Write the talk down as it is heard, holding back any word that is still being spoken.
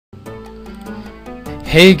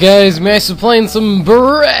Hey guys, may I start playing some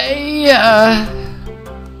Beret?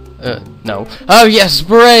 No. Oh yes,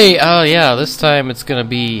 Beret! Oh yeah, this time it's gonna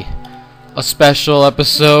be a special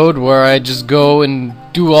episode where I just go and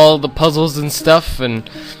do all the puzzles and stuff and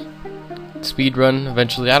speedrun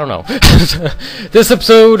eventually. I don't know. This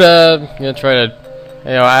episode, I'm gonna try to,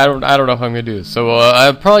 I don't know how I'm gonna do this. So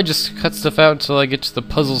I'll probably just cut stuff out until I get to the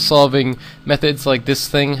puzzle solving methods like this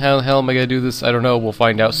thing. How the hell am I gonna do this? I don't know. We'll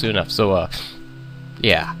find out soon enough. So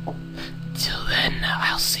yeah. Till then,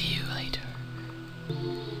 I'll see you later.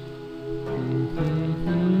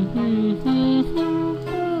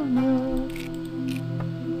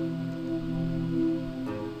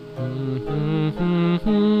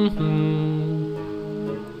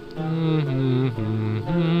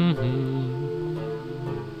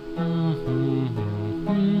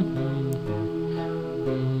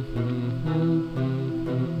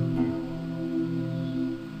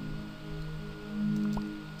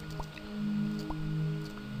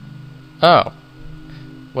 Oh.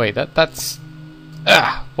 Wait, that's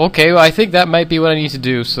okay, well, I think that might be what I need to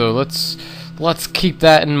do, so let's keep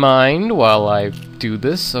that in mind while I do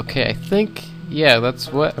this. Okay, I think, yeah,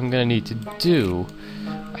 that's what I'm gonna need to do.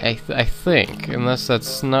 I think, unless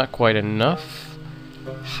that's not quite enough.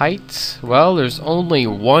 Height? Well, there's only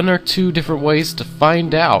one or two different ways to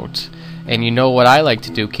find out. And you know what I like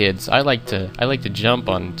to do, kids? I like to jump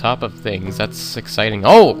on top of things. That's exciting.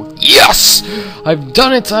 Oh, yes! I've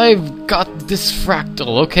done it! I've got this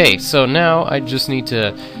fractal. Okay, so now I just need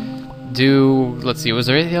to do... Let's see, was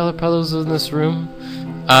there any other puzzles in this room?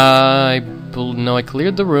 No, I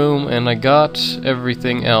cleared the room and I got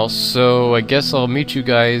everything else. So I guess I'll meet you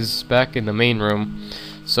guys back in the main room.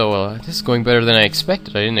 So this is going better than I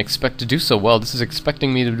expected. I didn't expect to do so well. This is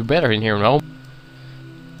expecting me to do better in here. No.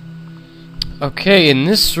 Okay, in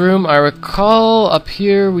this room, I recall up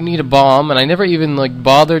here we need a bomb, and I never even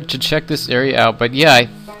bothered to check this area out. But yeah,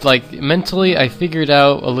 mentally I figured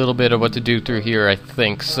out a little bit of what to do through here, I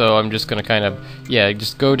think. So I'm just gonna kind of, yeah,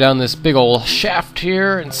 just go down this big old shaft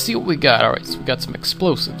here and see what we got. All right, so we got some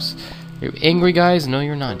explosives. Are you angry, guys? No,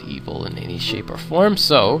 you're not evil in any shape or form.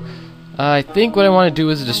 So I think what I want to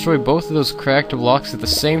do is destroy both of those cracked blocks at the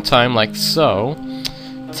same time, like so.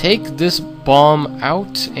 Take this bomb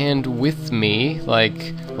out and with me,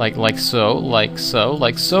 like so, like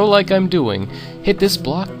I'm doing. Hit this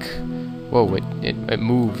block. Whoa, it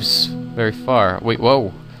moves very far. Wait,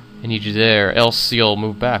 whoa. I need you there, else you'll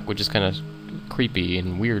move back, which is kind of creepy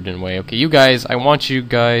and weird in a way. Okay, you guys, I want you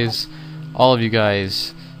guys, all of you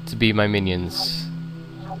guys, to be my minions.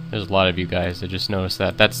 There's a lot of you guys, I just noticed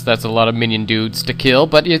that. That's a lot of minion dudes to kill,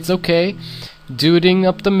 but it's okay. Duding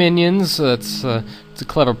up the minions, it's a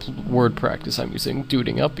clever word practice I'm using.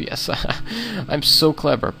 Duding up, yes. I'm so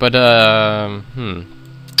clever. But,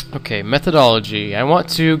 okay, methodology. I want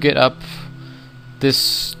to get up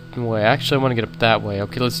this way. Actually, I want to get up that way.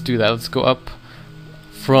 Okay, let's do that. Let's go up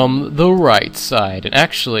from the right side. And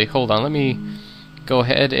actually, hold on, let me go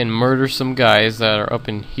ahead and murder some guys that are up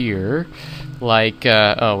in here. Like,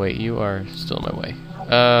 oh wait, you are still in my way.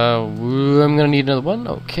 I'm gonna need another one.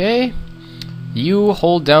 Okay. You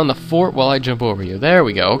hold down the fort while I jump over you. There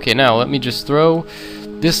we go. Okay, now let me just throw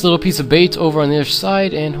this little piece of bait over on the other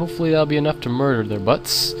side, and hopefully that'll be enough to murder their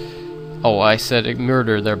butts. Oh, I said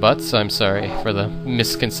murder their butts. I'm sorry for the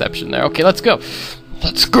misconception there. Okay, let's go.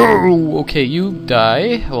 Let's go! Okay, you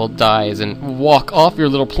die. Well, die as in walk off your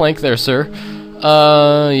little plank there, sir.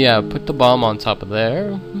 Yeah, put the bomb on top of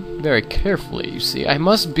there. Very carefully, you see. I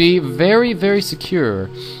must be very, very secure.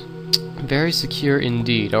 Very secure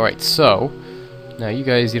indeed. Alright, so... Now you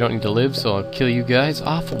guys, you don't need to live, so I'll kill you guys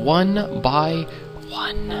off one by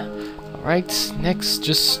one. Alright, next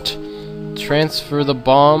just transfer the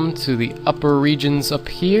bomb to the upper regions up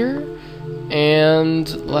here. And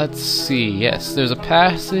let's see, yes, there's a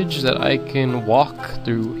passage that I can walk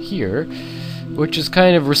through here, which is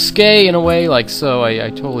kind of risque in a way, like so.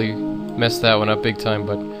 I totally messed that one up big time,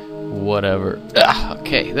 but whatever.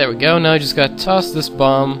 Okay, there we go. Now I just gotta toss this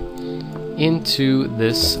bomb into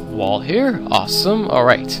this wall here. Awesome.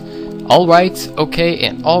 Alright, okay,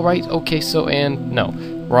 and alright, okay, so, and no,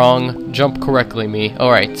 wrong, jump correctly me.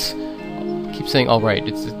 Alright, keep saying alright,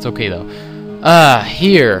 it's okay though.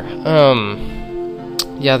 Here,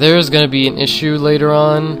 yeah, there's gonna be an issue later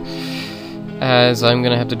on, as I'm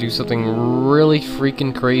gonna have to do something really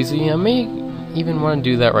freaking crazy. I may even want to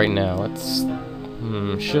do that right now. Let's,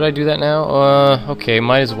 should I do that now? Okay,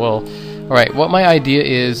 might as well. Alright, what my idea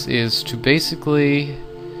is to basically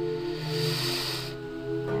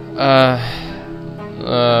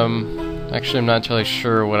actually I'm not entirely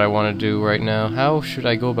sure what I want to do right now. How should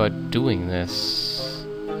I go about doing this?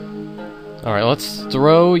 Alright, let's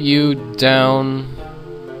throw you down.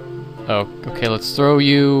 Oh, okay, let's throw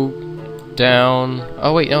you down.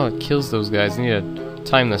 Oh wait, no, it kills those guys. I need to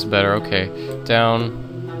time this better. Okay,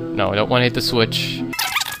 down. No, I don't want to hit the switch.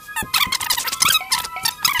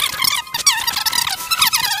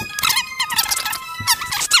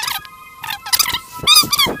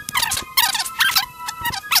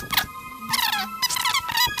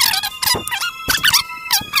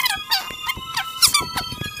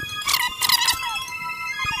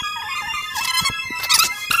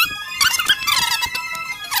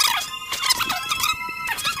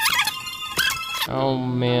 Oh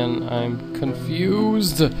man, I'm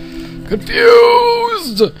confused.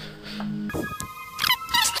 Confused!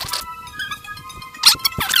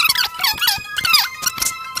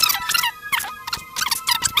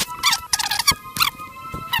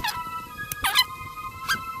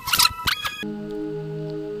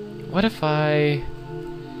 What if I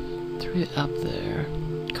threw it up there,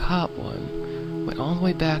 caught one, went all the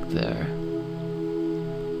way back there?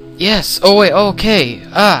 Yes! Oh wait, okay!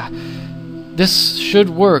 Ah! This should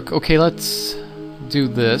work. Okay, let's do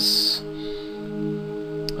this.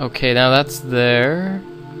 Okay, now that's there.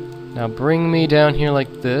 Now bring me down here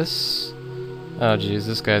like this. Oh jeez,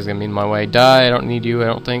 this guy's gonna be in my way. Die, I don't need you, I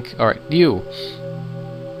don't think. Alright, you.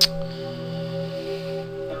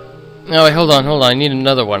 No, wait, hold on, I need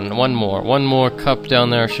another one. One more cup down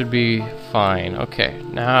there should be fine. Okay,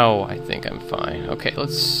 now I think I'm fine. Okay,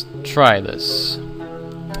 let's try this.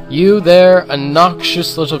 You there, a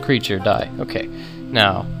noxious little creature, die. Okay,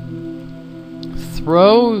 now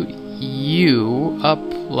throw you up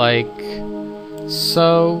like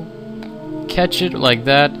so, catch it like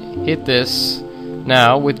that, hit this.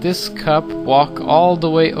 Now with this cup, walk all the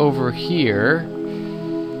way over here,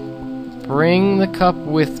 bring the cup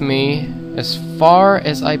with me as far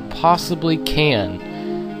as I possibly can.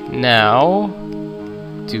 Now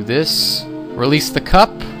do this, release the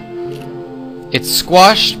cup. It's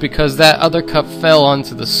squashed because that other cup fell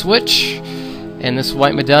onto the switch, and this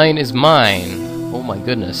white medallion is mine. Oh my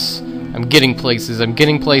goodness. I'm getting places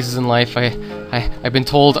in life. I've been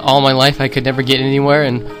told all my life I could never get anywhere,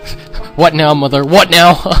 and what now, mother? What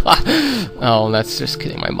now? Oh, that's just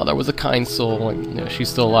kidding. My mother was a kind soul, and you know, she's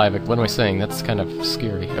still alive. Like, what am I saying? That's kind of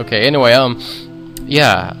scary. Okay, anyway,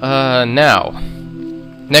 yeah, now.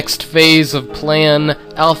 Next phase of Playin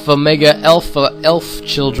Alpha Mega Alpha Elf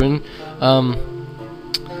Children.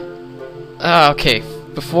 Okay,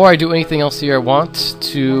 before I do anything else here, I want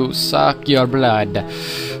to suck your blood.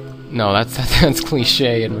 No, that's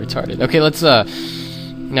cliche and retarded. Okay, let's,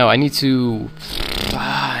 no, I need to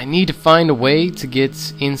find a way to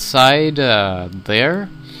get inside, there,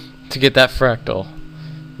 to get that fractal,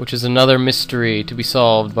 which is another mystery to be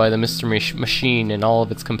solved by the mystery machine and all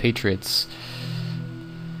of its compatriots.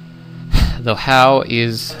 Though how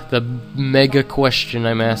is the mega question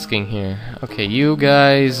I'm asking here. Okay, you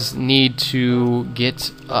guys need to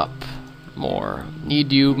get up more.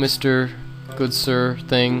 Need you, Mr. Good Sir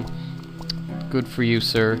thing. Good for you,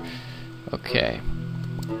 sir. Okay.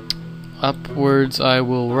 Upwards I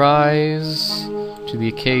will rise to the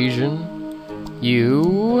occasion.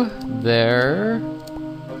 You, there.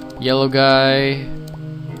 Yellow guy.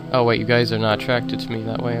 Oh wait, you guys are not attracted to me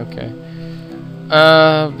that way, okay.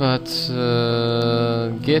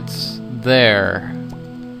 Get there.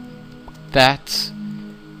 That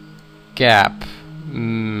gap.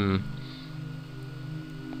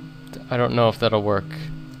 I don't know if that'll work.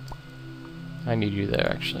 I need you there,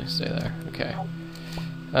 actually. Stay there. Okay.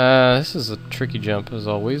 This is a tricky jump, as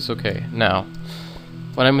always. Okay, now.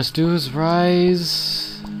 What I must do is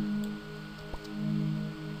rise.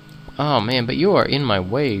 Oh, man, but you are in my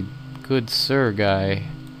way, good sir guy.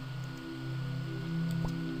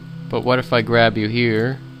 But what if I grab you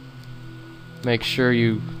here? Make sure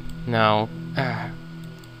you... Now...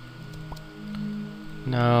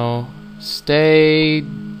 No. Stay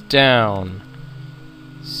down.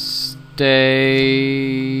 Stay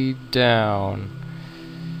down.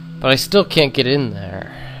 But I still can't get in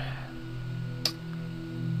there.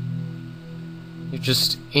 You're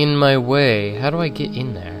just in my way. How do I get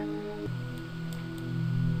in there?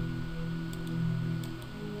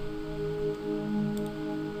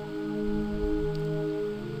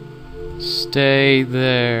 Stay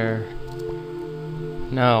there.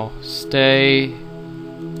 No, stay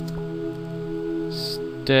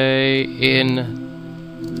in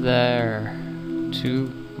there.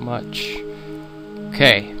 Too much.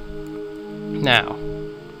 Okay. Now,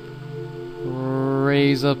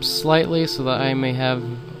 raise up slightly so that I may have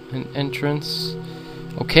an entrance.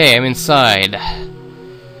 Okay, I'm inside.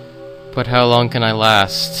 But how long can I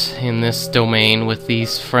last in this domain with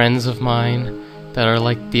these friends of mine that are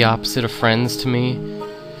like the opposite of friends to me?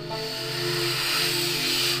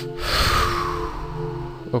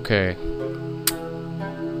 Okay.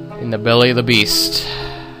 In the belly of the beast.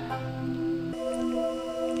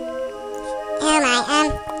 Oh my, yeah,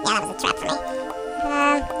 that was a trap for me.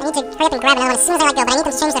 I need to hurry up and grab another one as soon as I let go, but I need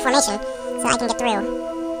them to change their formation so I can get through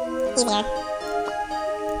easier.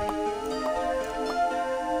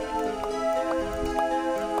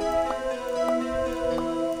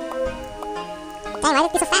 Dang, why did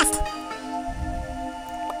it be so fast?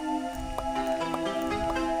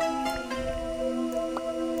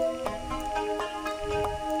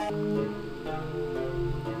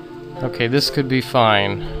 Okay, this could be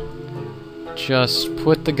fine. Just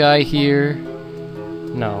put the guy here.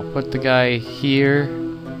 No, put the guy here.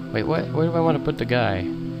 Wait, what? Where do I want to put the guy?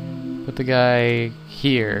 Put the guy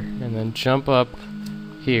here, and then jump up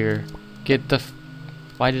here. Get the...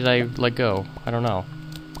 Why did I let go? I don't know.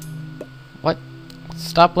 What?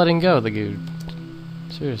 Stop letting go, the dude.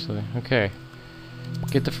 Seriously, okay.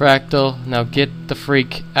 Get the fractal. Now get the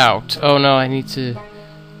freak out. Oh no, I need to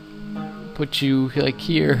put you, like,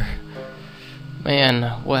 here. Man,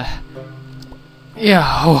 what? Yeah,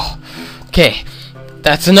 oh. Okay.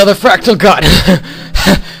 That's another fractal god!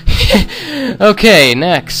 Okay,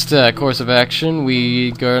 next course of action,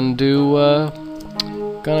 we gonna do,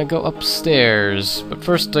 gonna go upstairs. But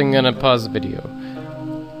first I'm gonna pause the video.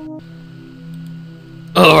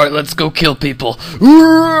 Alright, let's go kill people.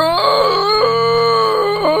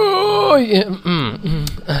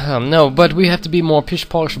 No, but we have to be more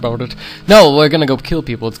pish-posh about it. No, we're gonna go kill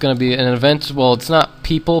people. It's gonna be an event. Well, it's not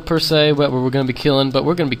people per se, what we're gonna be killing, but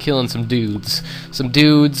we're gonna be killing some dudes. Some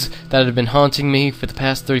dudes that have been haunting me for the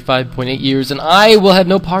past 35.8 years, and I will have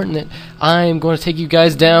no part in it. I'm going to take you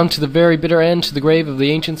guys down to the very bitter end, to the grave of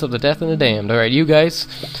the ancients of the death and the damned. Alright, you guys,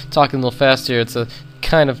 talking a little fast here. It's a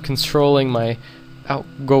kind of controlling my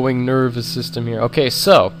outgoing nervous system here. Okay,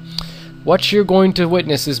 so what you're going to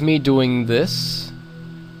witness is me doing this,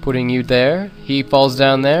 putting you there. He falls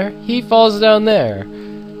down there. He falls down there.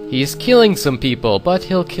 He's killing some people, but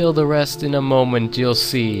he'll kill the rest in a moment. You'll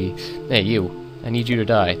see. Hey, you. I need you to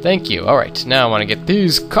die. Thank you. Alright, now I want to get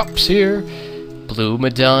these cups here. Blue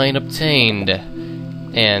medallion obtained.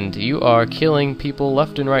 And you are killing people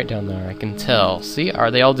left and right down there, I can tell. See,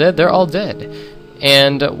 are they all dead? They're all dead.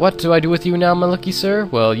 And what do I do with you now, my lucky sir?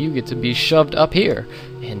 Well, you get to be shoved up here.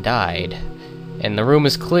 And died. And the room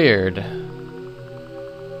is cleared.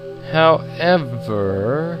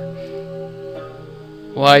 However,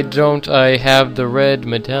 why don't I have the red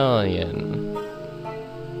medallion?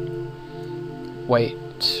 Wait,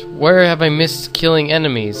 where have I missed killing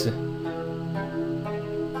enemies?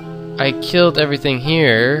 I killed everything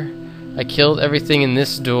here. I killed everything in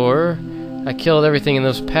this door. I killed everything in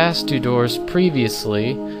those past two doors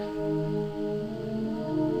previously.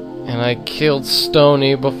 And I killed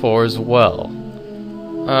Stony before as well.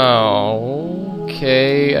 Oh,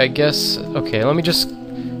 okay, I guess... Okay, let me just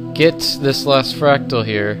get this last fractal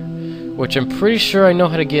here, which I'm pretty sure I know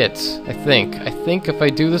how to get, I think. I think if I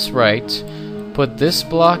do this right, put this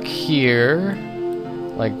block here,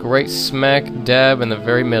 like right smack dab in the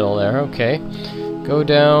very middle there, okay. Go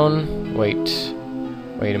down... Wait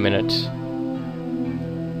a minute.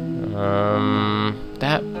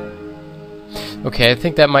 That... Okay, I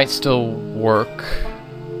think that might still work.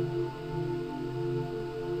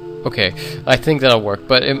 Okay, I think that'll work,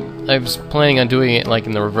 but I was planning on doing it like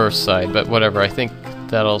in the reverse side, but whatever, I think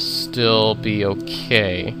that'll still be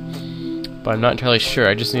okay. But I'm not entirely sure,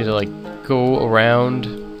 I just need to like go around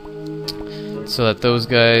so that those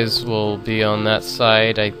guys will be on that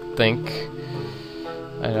side, I think.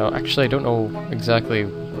 I don't know exactly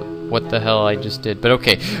what the hell I just did, but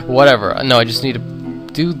okay, whatever. No, I just need to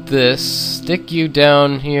do this, stick you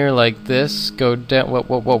down here like this, go down,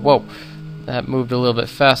 whoa. That moved a little bit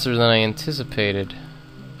faster than I anticipated.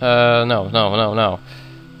 No.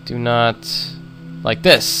 Do not, like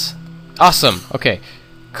this. Awesome, okay,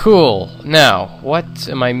 cool. Now, what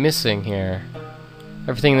am I missing here?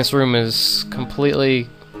 Everything in this room is completely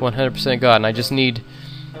 100% gone. I just need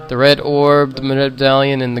the red orb, the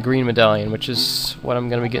medallion, and the green medallion, which is what I'm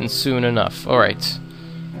going to be getting soon enough. Alright.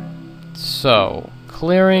 So,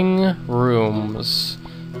 clearing rooms.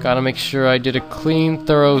 Gotta make sure I did a clean,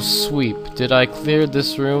 thorough sweep. Did I clear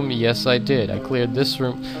this room? Yes, I did. I cleared this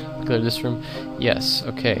room. Cleared this room. Yes,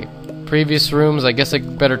 okay. Previous rooms, I guess I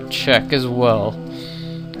better check as well.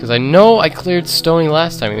 Because I know I cleared Stony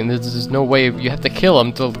last time. I mean, there's no way you have to kill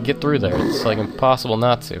him to get through there. It's like impossible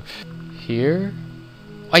not to. Here?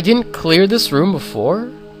 I didn't clear this room before?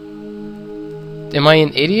 Am I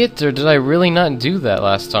an idiot, or did I really not do that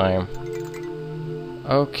last time?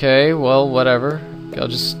 Okay, well, whatever. I'll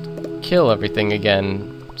just kill everything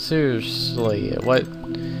again. Seriously,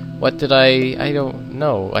 what did I don't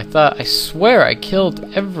know. I swear I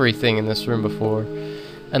killed everything in this room before.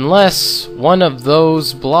 Unless one of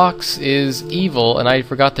those blocks is evil and I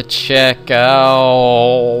forgot to check.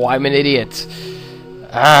 Oh, I'm an idiot.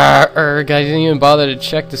 I didn't even bother to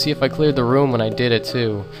check to see if I cleared the room when I did it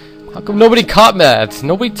too. How come nobody caught that?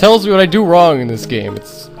 Nobody tells me what I do wrong in this game.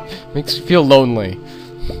 It makes me feel lonely.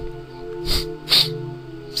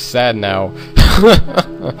 Sad now.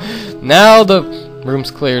 Now the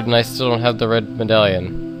room's cleared and I still don't have the red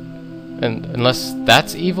medallion. And unless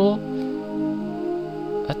that's evil?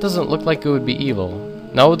 That doesn't look like it would be evil.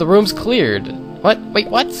 No, the room's cleared. What? Wait,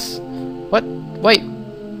 what? What? Wait.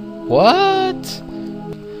 What?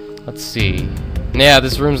 Let's see. Yeah,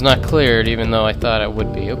 this room's not cleared, even though I thought it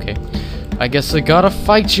would be. Okay. I guess I gotta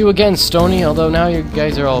fight you again, Stony, although now you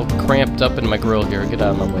guys are all cramped up in my grill here. Get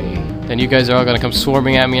out of my way. Then you guys are all gonna come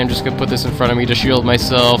swarming at me. I'm just gonna put this in front of me to shield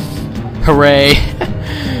myself. Hooray!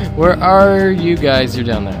 Where are you guys? You're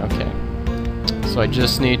down there. Okay. So I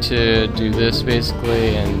just need to do this,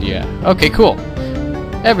 basically, and yeah. Okay, cool.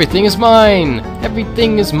 Everything is mine!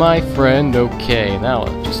 Everything is my friend. Okay, now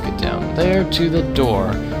let's just get down there to the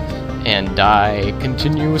door and die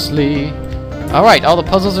continuously. Alright, all the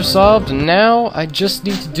puzzles are solved, and now I just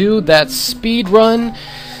need to do that speed run.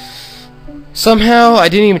 Somehow, I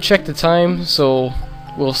didn't even check the time, so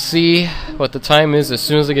we'll see what the time is as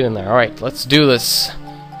soon as I get in there. Alright, let's do this.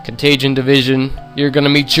 Contagion Division, you're gonna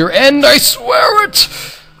meet your end, I swear it!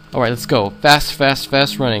 Alright, let's go. Fast, fast,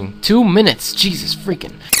 fast running. 2 minutes, Jesus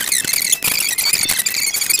freaking.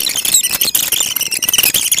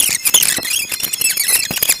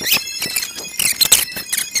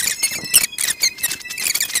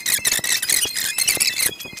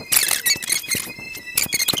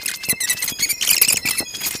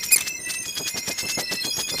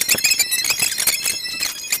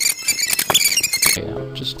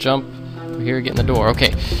 Just jump over here, get in the door.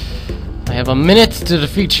 Okay. I have a minute to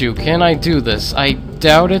defeat you. Can I do this? I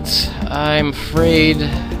doubt it. I'm afraid.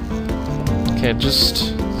 Okay,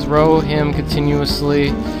 just throw him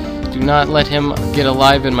continuously. Do not let him get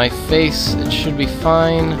alive in my face. It should be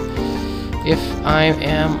fine. If I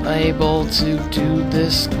am able to do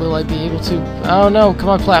this, will I be able to? Oh no, come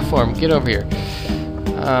on, platform. Get over here.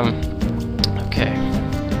 Okay.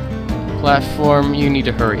 Platform, you need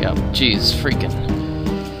to hurry up. Jeez, freaking.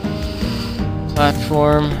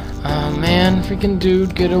 Platform. Oh man, freaking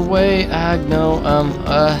dude, get away. No,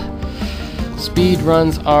 speed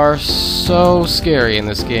runs are so scary in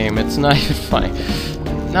this game. It's not even funny.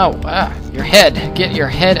 No, your head. Get your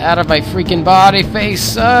head out of my freaking body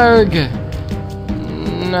face, Arg!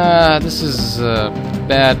 Nah, this is a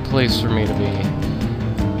bad place for me to be.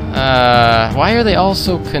 Why are they all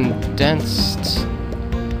so condensed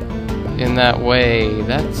in that way?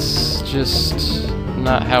 That's just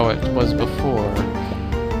not how it was before.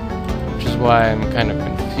 Which is why I'm kind of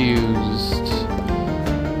confused.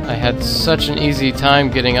 I had such an easy time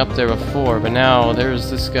getting up there before, but now there's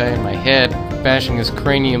this guy in my head bashing his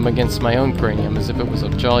cranium against my own cranium as if it was a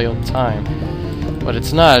jolly old time. But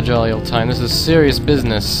it's not a jolly old time. This is serious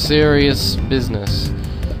business. Serious business.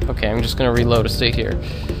 Okay, I'm just gonna reload a state here.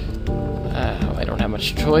 I don't have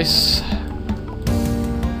much choice.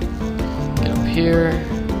 Get up here.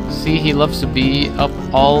 See, he loves to be up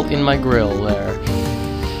all in my grill there.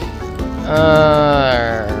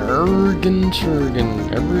 Ergen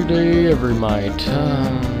Turgen. Every day, every night.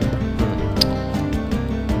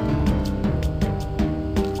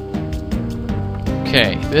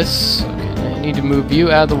 Okay, this... Okay, I need to move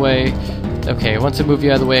you out of the way. Okay, once I move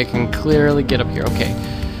you out of the way, I can clearly get up here. Okay.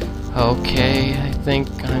 Okay, I think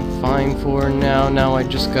I'm fine for now. Now I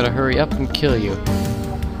just gotta hurry up and kill you.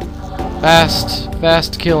 Fast.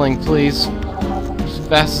 Fast killing, please. As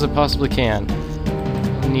fast as I possibly can.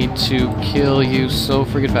 I need to kill you so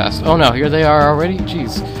freaking fast. Oh no, here they are already?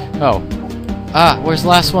 Jeez. Oh. Ah, where's the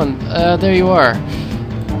last one? There you are.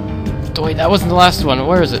 Wait, that wasn't the last one.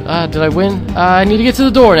 Where is it? Did I win? I need to get to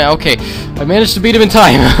the door now. Okay. I managed to beat him in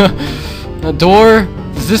time. The door?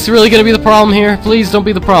 Is this really gonna be the problem here? Please don't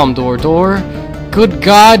be the problem, door. Door? Good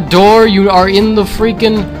God, door, you are in the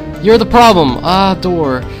freaking... You're the problem.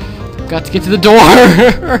 Door. Got to get to the door.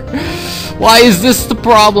 Why is this the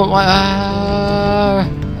problem?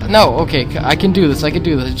 No, okay, I can do this. I can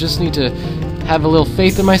do this. I just need to have a little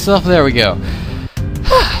faith in myself. There we go.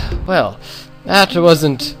 Well, that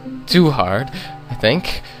wasn't too hard, I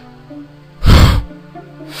think.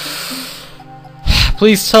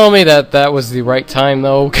 Please tell me that that was the right time,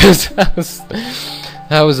 though, because that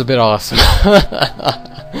was a bit awesome.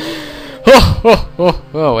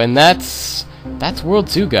 Oh, and that's World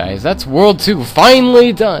 2, guys. That's World 2.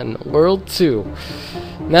 Finally done. World 2.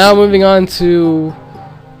 Now moving on to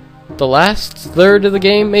the last third of the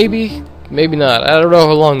game, maybe? Maybe not. I don't know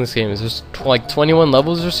how long this game is. There's like 21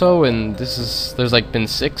 levels or so, and there's like been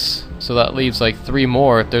 6. So that leaves like 3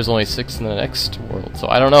 more if there's only 6 in the next world. So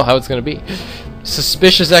I don't know how it's going to be.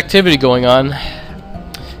 Suspicious activity going on.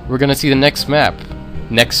 We're going to see the next map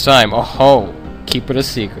next time. Oh, keep it a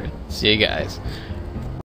secret. See you guys.